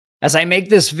As I make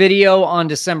this video on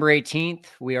December 18th,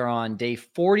 we are on day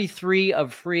 43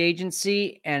 of free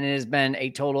agency, and it has been a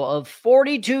total of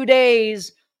 42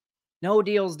 days. No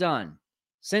deals done.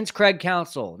 Since Craig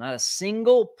Counsell, not a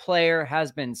single player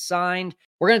has been signed.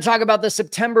 We're going to talk about the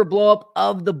September blowup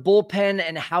of the bullpen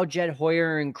and how Jed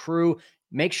Hoyer and crew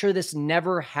make sure this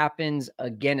never happens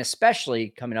again, especially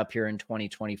coming up here in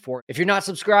 2024. If you're not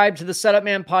subscribed to the Setup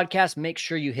Man podcast, make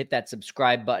sure you hit that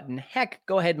subscribe button. Heck,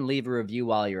 go ahead and leave a review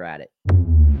while you're at it.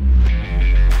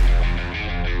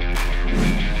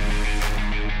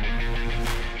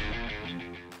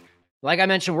 Like I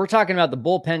mentioned, we're talking about the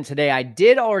bullpen today. I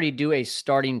did already do a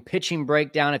starting pitching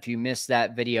breakdown. If you missed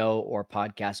that video or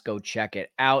podcast, go check it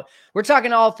out. We're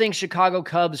talking all things Chicago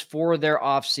Cubs for their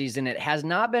offseason. It has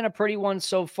not been a pretty one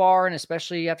so far, and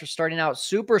especially after starting out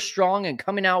super strong and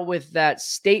coming out with that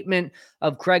statement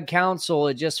of Craig Counsell,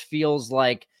 it just feels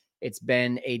like it's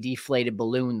been a deflated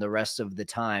balloon the rest of the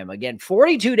time. Again,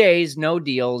 42 days, no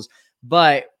deals.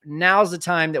 But now's the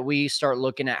time that we start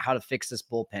looking at how to fix this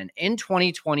bullpen. In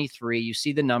 2023, you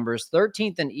see the numbers,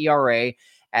 13th in ERA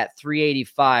at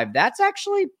 3.85. That's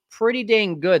actually pretty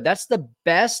dang good. That's the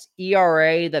best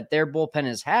ERA that their bullpen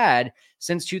has had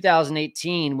since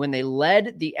 2018 when they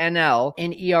led the NL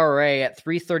in ERA at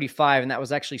 3.35, and that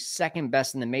was actually second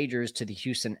best in the majors to the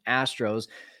Houston Astros.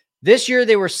 This year,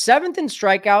 they were 7th in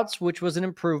strikeouts, which was an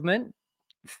improvement.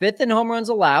 5th in home runs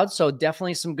allowed, so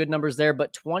definitely some good numbers there,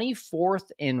 but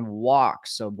 24th in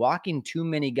walks. So walking too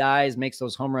many guys makes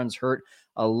those home runs hurt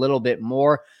a little bit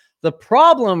more. The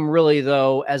problem really,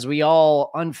 though, as we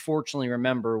all unfortunately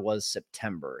remember, was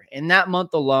September. In that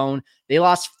month alone, they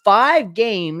lost 5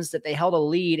 games that they held a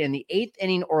lead in the 8th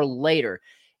inning or later.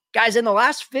 Guys, in the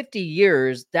last 50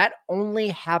 years, that only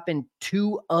happened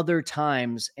 2 other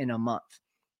times in a month.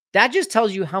 That just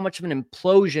tells you how much of an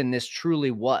implosion this truly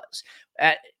was.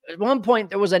 At one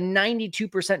point, there was a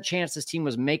 92% chance this team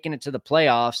was making it to the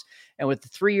playoffs. And with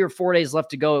 3 or 4 days left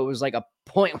to go, it was like a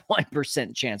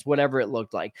 0.1% chance, whatever it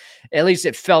looked like. At least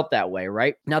it felt that way,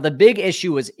 right? Now, the big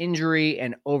issue was injury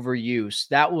and overuse.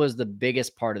 That was the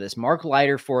biggest part of this. Mark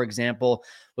Leiter, for example,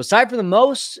 was tied for the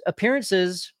most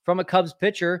appearances from a Cubs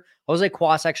pitcher. Jose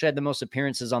Cuas actually had the most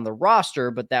appearances on the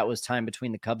roster, but that was time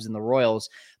between the Cubs and the Royals.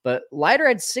 But Leiter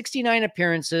had 69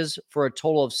 appearances for a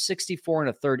total of 64 and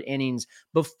a third innings.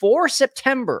 Before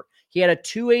September, he had a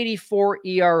 2.84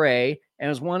 ERA and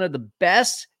was one of the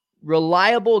best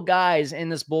reliable guys in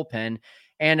this bullpen,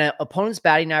 and an opponent's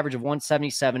batting average of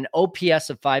 177, OPS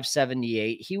of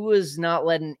 578. He was not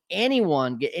letting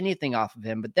anyone get anything off of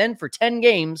him. But then for 10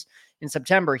 games in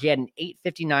September, he had an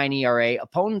 8.59 ERA.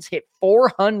 Opponents hit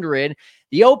 400.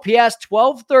 The OPS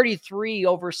 1233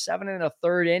 over 7 and a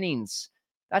third innings.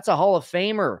 That's a Hall of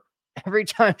Famer. Every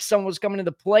time someone was coming to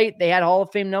the plate, they had Hall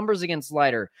of Fame numbers against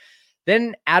Leiter.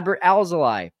 Then Adbert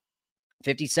Alzolay,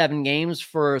 57 games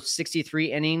for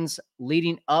 63 innings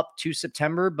leading up to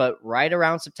September, but right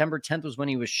around September 10th was when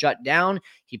he was shut down.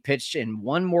 He pitched in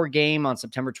one more game on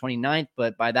September 29th,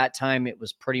 but by that time it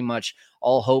was pretty much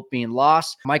all hope being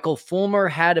lost. Michael Fulmer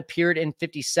had appeared in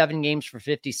 57 games for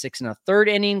 56 and a third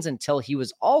innings until he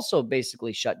was also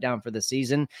basically shut down for the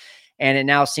season. And it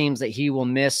now seems that he will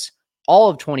miss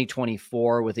all of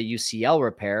 2024 with a UCL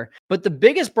repair. But the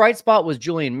biggest bright spot was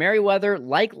Julian Merryweather.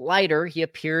 Like Leiter, he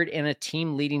appeared in a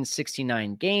team-leading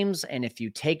 69 games, and if you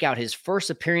take out his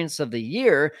first appearance of the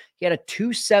year, he had a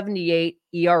 2.78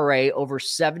 ERA over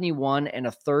 71 and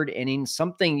a third innings,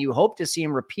 something you hope to see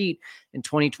him repeat in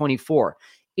 2024.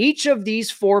 Each of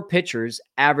these 4 pitchers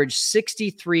averaged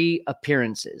 63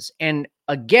 appearances, and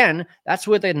again, that's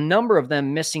with a number of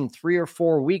them missing 3 or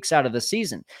 4 weeks out of the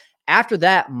season. After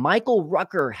that, Michael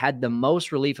Rucker had the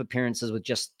most relief appearances with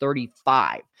just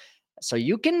 35. So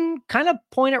you can kind of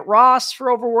point at Ross for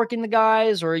overworking the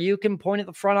guys, or you can point at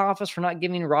the front office for not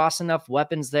giving Ross enough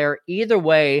weapons there. Either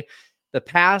way, the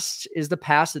past is the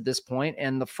past at this point,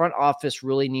 and the front office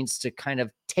really needs to kind of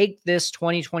take this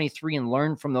 2023 and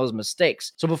learn from those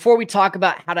mistakes. So before we talk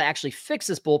about how to actually fix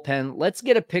this bullpen, let's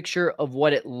get a picture of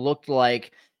what it looked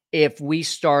like if we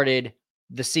started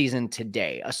the season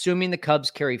today, assuming the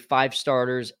Cubs carry 5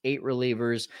 starters, 8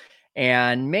 relievers,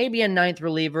 and maybe a 9th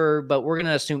reliever, but we're going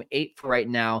to assume 8 for right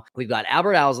now. We've got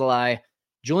Adbert Alzolay,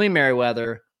 Julian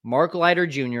Merryweather, Mark Leiter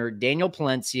Jr., Daniel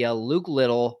Palencia, Luke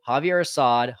Little, Javier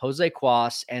Assad, Jose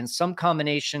Cuas, and some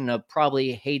combination of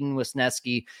probably Hayden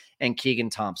Wesneski and Keegan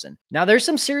Thompson. Now, there's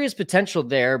some serious potential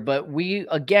there, but we,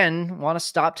 again, want to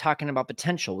stop talking about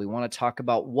potential. We want to talk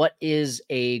about what is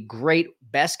a great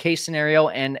best-case scenario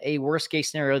and a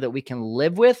worst-case scenario that we can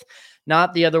live with,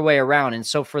 not the other way around. And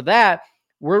so for that,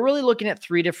 we're really looking at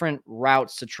three different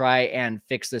routes to try and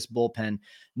fix this bullpen.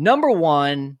 Number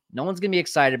one, no one's going to be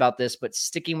excited about this, but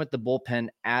sticking with the bullpen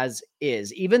as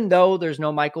is. Even though there's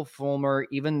no Michael Fulmer,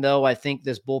 even though I think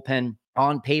this bullpen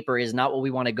on paper is not what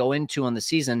we want to go into on the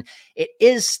season, it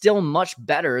is still much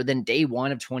better than day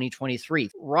one of 2023.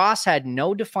 Ross had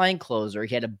no defined closer.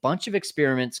 He had a bunch of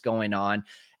experiments going on.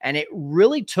 And it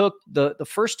really took the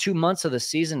first 2 months of the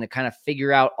season to kind of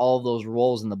figure out all of those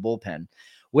roles in the bullpen.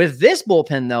 With this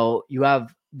bullpen, though, you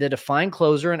have the defined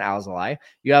closer in Alzolay.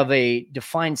 You have a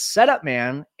defined setup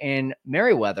man in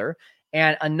Merriweather,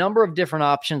 and a number of different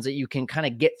options that you can kind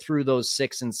of get through those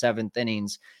 6th and 7th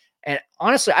innings. And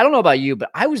honestly, I don't know about you, but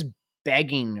I was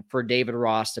begging for David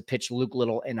Ross to pitch Luke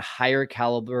Little in higher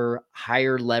caliber,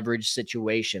 higher leverage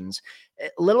situations.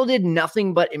 Little did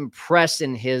nothing but impress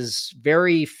in his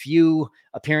very few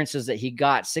appearances that he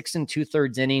got. 6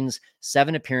 2/3 innings,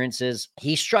 7 appearances.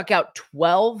 He struck out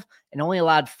 12 and only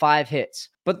allowed 5 hits.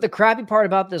 But the crappy part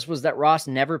about this was that Ross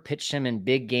never pitched him in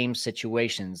big game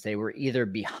situations. They were either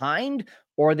behind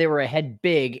or they were ahead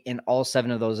big in all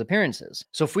 7 of those appearances.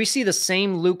 So if we see the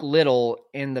same Luke Little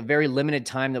in the very limited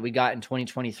time that we got in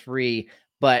 2023,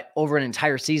 but over an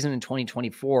entire season in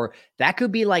 2024, that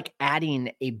could be like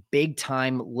adding a big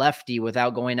time lefty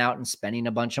without going out and spending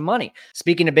a bunch of money.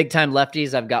 Speaking of big time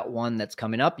lefties, I've got one that's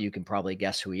coming up. You can probably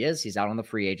guess who he is. He's out on the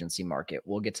free agency market.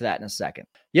 We'll get to that in a second.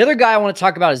 The other guy I want to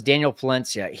talk about is Daniel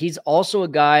Palencia. He's also a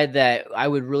guy that I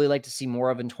would really like to see more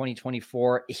of in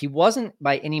 2024. He wasn't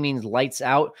by any means lights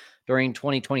out during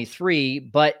 2023,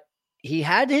 but he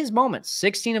had his moments.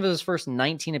 16 of his first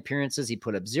 19 appearances, he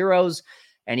put up zeros.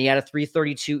 And he had a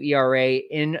 3.32 ERA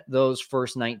in those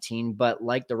first 19. But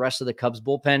like the rest of the Cubs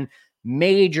bullpen,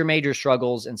 major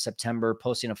struggles in September,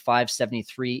 posting a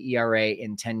 5.73 ERA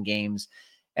in 10 games.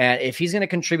 And if he's going to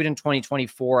contribute in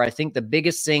 2024, I think the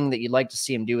biggest thing that you'd like to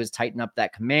see him do is tighten up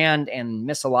that command and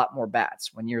miss a lot more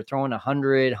bats. When you're throwing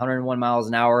 100, 101 miles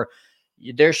an hour,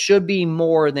 there should be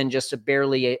more than just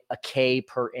barely a K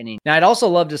per inning. Now, I'd also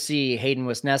love to see Hayden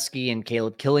Wesneski and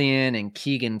Caleb Killian and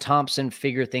Keegan Thompson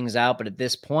figure things out, but at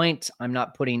this point, I'm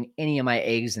not putting any of my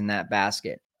eggs in that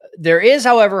basket. There is,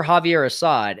 however, Javier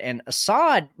Assad, and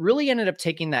Assad really ended up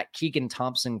taking that Keegan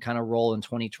Thompson kind of role in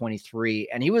 2023,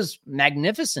 and he was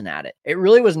magnificent at it. It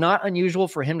really was not unusual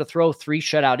for him to throw 3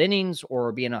 shutout innings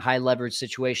or be in a high leverage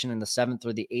situation in the 7th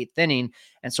or the 8th inning.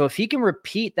 And so if he can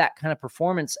repeat that kind of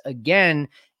performance again,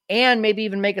 and maybe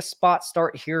even make a spot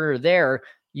start here or there,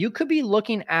 you could be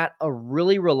looking at a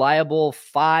really reliable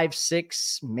 5,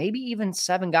 6, maybe even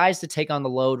 7 guys to take on the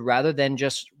load rather than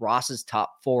just Ross's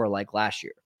top 4 like last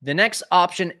year. The next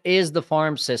option is the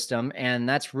farm system, and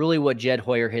that's really what Jed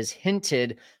Hoyer has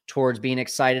hinted towards being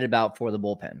excited about for the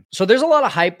bullpen. So there's a lot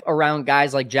of hype around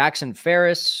guys like Jackson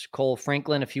Ferris, Cole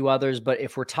Franklin, a few others, but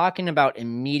if we're talking about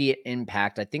immediate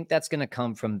impact, I think that's going to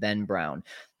come from Ben Brown.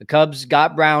 The Cubs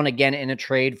got Brown again in a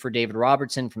trade for David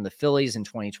Robertson from the Phillies in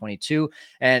 2022,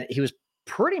 and he was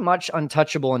pretty much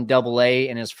untouchable in Double-A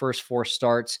in his first 4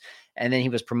 starts. And then he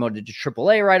was promoted to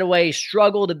Triple-A right away,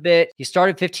 struggled a bit. He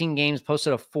started 15 games,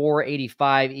 posted a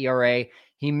 4.85 ERA.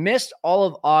 He missed all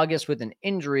of August with an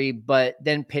injury, but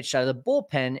then pitched out of the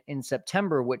bullpen in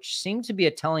September, which seemed to be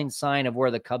a telling sign of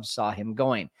where the Cubs saw him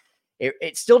going.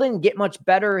 It still didn't get much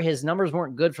better. His numbers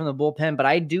weren't good from the bullpen, but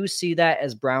I do see that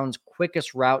as Brown's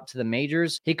quickest route to the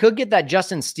majors. He could get that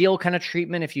Justin Steele kind of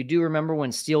treatment. If you do remember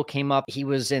when Steele came up, he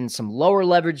was in some lower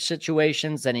leverage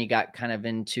situations. Then he got kind of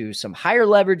into some higher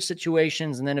leverage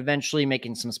situations and then eventually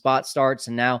making some spot starts.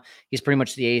 And now he's pretty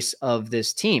much the ace of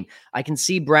this team. I can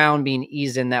see Brown being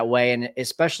eased in that way. And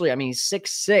especially, I mean, he's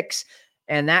 6'6",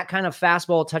 and that kind of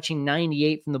fastball touching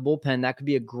 98 from the bullpen, that could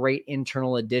be a great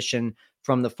internal addition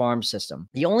from the farm system.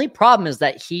 The only problem is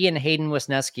that he and Hayden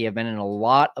Wesneski have been in a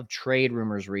lot of trade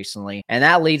rumors recently. And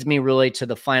that leads me really to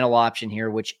the final option here,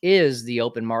 which is the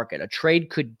open market. A trade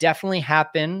could definitely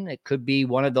happen. It could be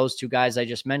one of those 2 guys I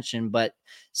just mentioned. But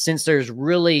since there's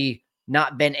really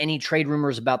not been any trade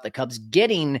rumors about the Cubs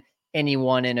getting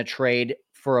anyone in a trade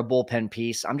for a bullpen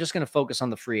piece, I'm just going to focus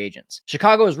on the free agents.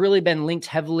 Chicago has really been linked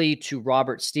heavily to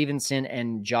Robert Stevenson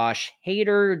and Josh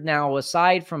Hader. Now,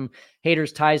 aside from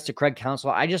Hader's ties to Craig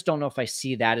Counsell, I just don't know if I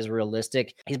see that as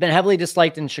realistic. He's been heavily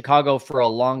disliked in Chicago for a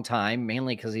long time,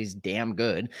 mainly because he's damn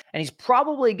good. And he's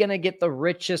probably going to get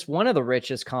one of the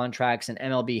richest contracts in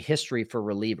MLB history for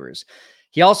relievers.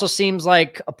 He also seems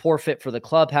like a poor fit for the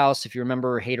clubhouse. If you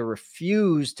remember, Hader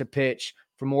refused to pitch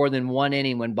for more than 1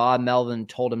 inning when Bob Melvin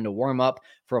told him to warm up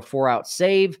for a 4-out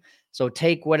save. So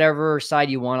take whatever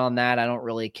side you want on that. I don't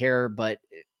really care. But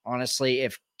honestly,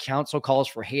 if Counsell calls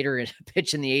for Hader to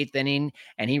pitch in the 8th inning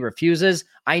and he refuses,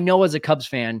 I know as a Cubs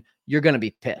fan, you're going to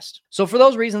be pissed. So for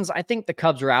those reasons, I think the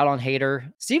Cubs are out on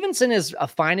Hader. Stevenson is a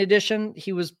fine addition.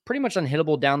 He was pretty much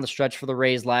unhittable down the stretch for the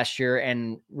Rays last year.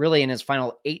 And really in his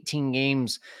final 18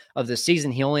 games of the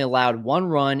season, he only allowed 1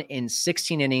 run in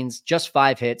 16 innings, just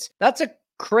 5 hits. That's a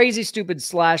crazy stupid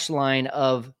slash line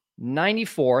of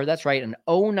 94. That's right. An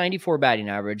 0.94 batting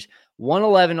average,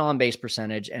 111 on base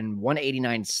percentage, and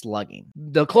 189 slugging.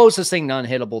 The closest thing to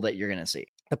unhittable that you're going to see.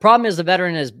 The problem is the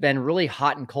veteran has been really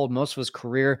hot and cold most of his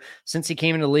career. Since he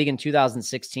came into the league in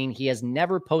 2016, he has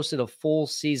never posted a full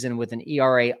season with an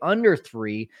ERA under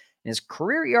 3. And his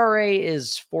career ERA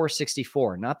is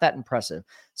 4.64. Not that impressive.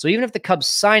 So even if the Cubs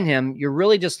sign him, you're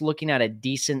really just looking at a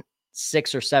decent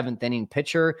 6th or 7th inning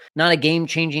pitcher, not a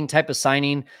game-changing type of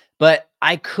signing. But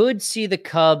I could see the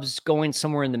Cubs going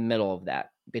somewhere in the middle of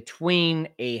that, between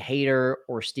a Hader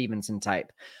or Stevenson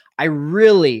type. I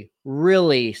really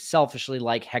selfishly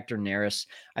like Hector Neris.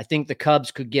 I think the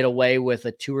Cubs could get away with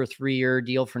a 2 or 3 year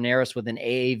deal for Neris with an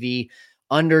AAV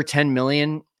under 10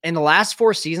 million. In the last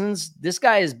 4 seasons, this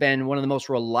guy has been one of the most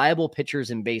reliable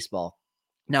pitchers in baseball.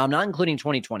 Now, I'm not including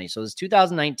 2020. So it's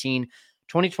 2019,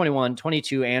 2021,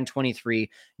 22, and 23.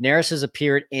 Neris has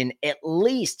appeared in at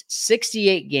least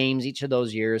 68 games each of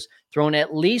those years, thrown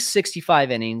at least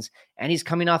 65 innings, and he's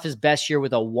coming off his best year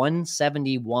with a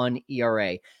 1.71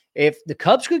 ERA. If the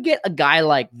Cubs could get a guy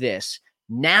like this,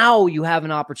 now you have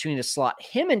an opportunity to slot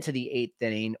him into the 8th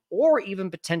inning, or even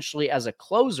potentially as a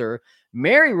closer.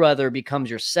 Merriweather becomes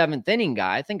your 7th inning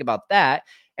guy. Think about that.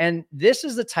 And this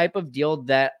is the type of deal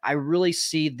that I really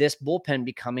see this bullpen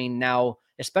becoming now,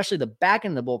 especially the back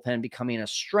end of the bullpen becoming a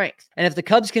strength. And if the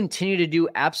Cubs continue to do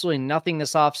absolutely nothing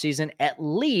this offseason, at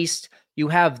least you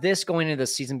have this going into the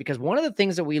season, because one of the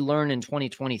things that we learned in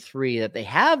 2023, that they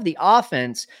have the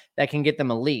offense that can get them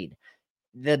a lead.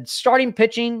 The starting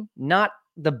pitching, not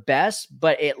the best,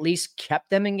 but at least kept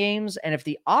them in games. And if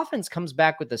the offense comes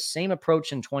back with the same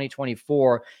approach in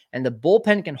 2024, and the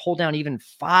bullpen can hold down even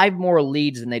 5 more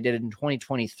leads than they did in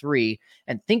 2023,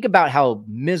 and think about how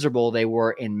miserable they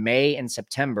were in May and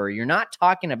September, you're not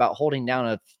talking about holding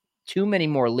down too many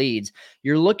more leads.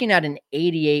 You're looking at an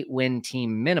 88 win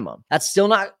team minimum. That's still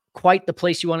not quite the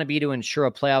place you want to be to ensure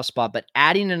a playoff spot, but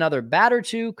adding another bat or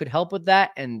 2 could help with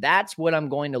that. And that's what I'm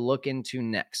going to look into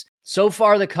next. So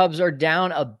far, the Cubs are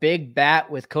down a big bat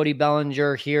with Cody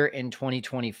Bellinger here in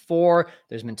 2024.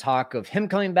 There's been talk of him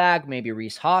coming back, maybe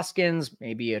Rhys Hoskins,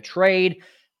 maybe a trade.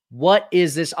 What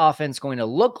is this offense going to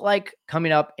look like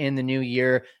coming up in the new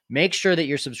year? Make sure that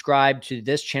you're subscribed to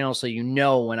this channel so you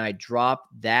know when I drop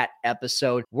that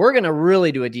episode. We're going to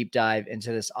really do a deep dive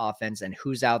into this offense and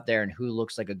who's out there and who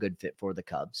looks like a good fit for the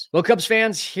Cubs. Well, Cubs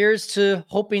fans, here's to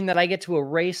hoping that I get to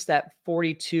erase that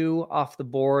 42 off the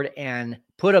board and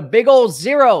put a big old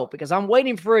 0, because I'm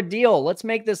waiting for a deal. Let's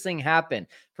make this thing happen.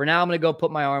 For now, I'm going to go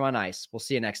put my arm on ice. We'll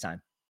see you next time.